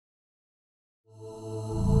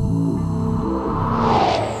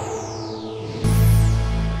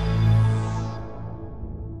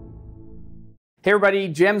Hey everybody,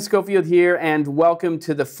 Jem Schofield here, and welcome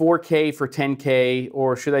to the 4K for 10K,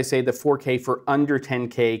 or should I say the 4K for under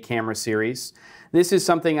 10K camera series. This is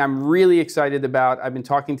something I'm really excited about. I've been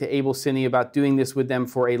talking to AbelCine about doing this with them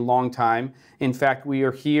for a long time. In fact, we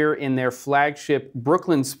are here in their flagship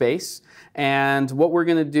Brooklyn space, and what we're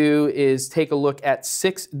going to do is take a look at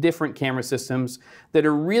 6 different camera systems that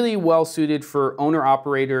are really well suited for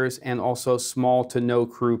owner-operators and also small to no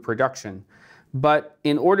crew production. But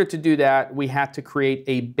in order to do that, we had to create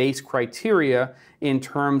a base criteria in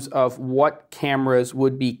terms of what cameras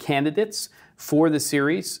would be candidates for the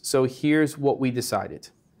series. So here's what we decided.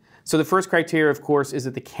 So the first criteria, of course, is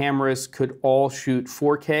that the cameras could all shoot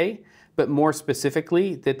 4K, but more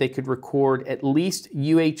specifically, that they could record at least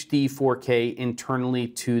UHD 4K internally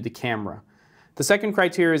to the camera. The second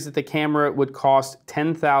criteria is that the camera would cost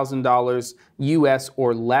 $10,000 US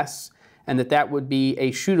or less, and that would be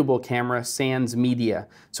a shootable camera sans media.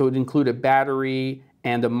 So it would include a battery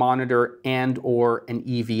and a monitor and or an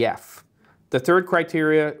EVF. The third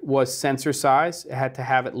criteria was sensor size. It had to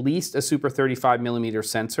have at least a super 35mm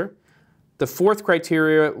sensor. The fourth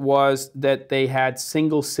criteria was that they had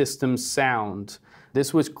single system sound.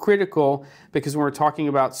 This was critical because when we're talking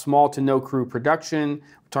about small to no crew production,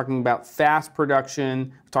 we're talking about fast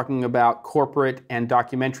production, we're talking about corporate and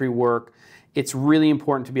documentary work, it's really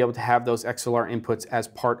important to be able to have those XLR inputs as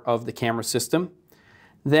part of the camera system.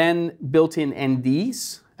 Then built-in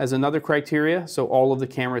NDs as another criteria, so all of the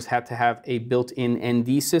cameras had to have a built-in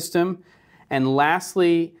ND system. And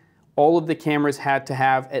lastly, all of the cameras had to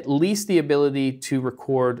have at least the ability to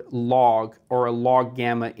record log or a log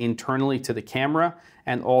gamma internally to the camera,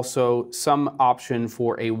 and also some option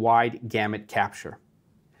for a wide gamut capture.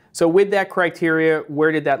 So with that criteria,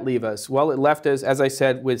 where did that leave us? Well, it left us, as I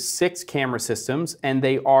said, with 6 camera systems, and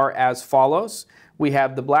they are as follows. We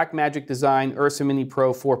have the Blackmagic design URSA Mini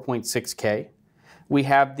Pro 4.6K. We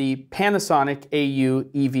have the Panasonic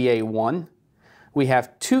AU-EVA1. We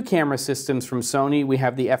have 2 camera systems from Sony. We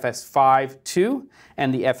have the FS5 II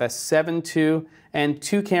and the FS7 II, and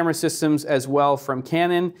 2 camera systems as well from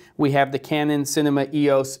Canon. We have the Canon Cinema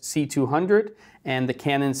EOS C200 and the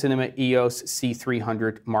Canon Cinema EOS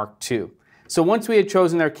C300 Mark II. So once we had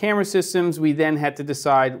chosen our camera systems, we then had to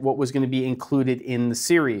decide what was going to be included in the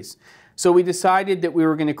series. So we decided that we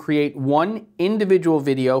were going to create one individual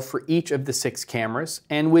video for each of the 6 cameras,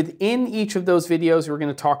 and within each of those videos we're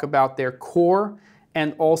going to talk about their core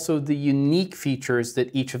and also the unique features that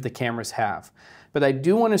each of the cameras have. But I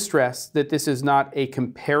do want to stress that this is not a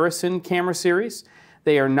comparison camera series.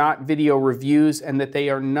 They are not video reviews, and that they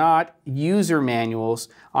are not user manuals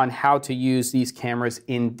on how to use these cameras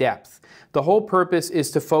in depth. The whole purpose is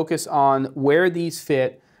to focus on where these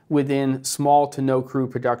fit within small to no crew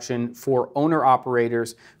production for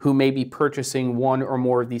owner-operators who may be purchasing one or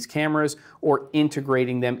more of these cameras or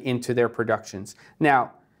integrating them into their productions.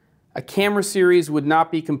 Now, a camera series would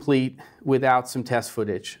not be complete without some test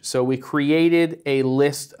footage. So we created a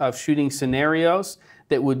list of shooting scenarios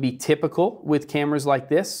that would be typical with cameras like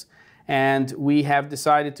this, and we have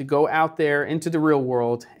decided to go out there into the real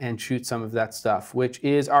world and shoot some of that stuff, which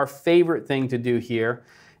is our favorite thing to do here.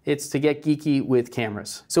 It's to get geeky with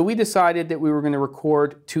cameras. So we decided that we were going to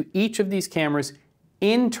record to each of these cameras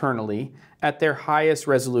internally at their highest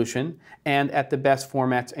resolution and at the best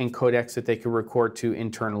formats and codecs that they could record to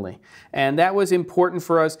internally. And that was important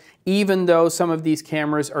for us, even though some of these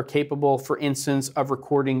cameras are capable, for instance, of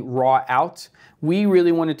recording raw out. We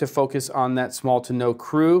really wanted to focus on that small to no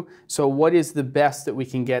crew. So what is the best that we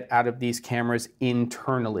can get out of these cameras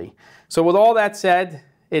internally? So with all that said,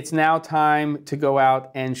 it's now time to go out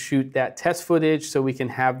and shoot that test footage so we can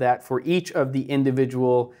have that for each of the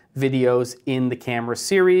individual videos in the camera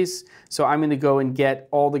series. So I'm going to go and get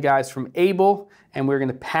all the guys from Abel, and we're going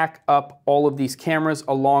to pack up all of these cameras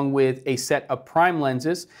along with a set of prime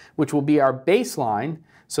lenses, which will be our baseline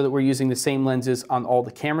so that we're using the same lenses on all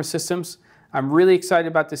the camera systems. I'm really excited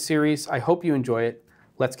about this series. I hope you enjoy it.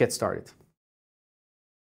 Let's get started.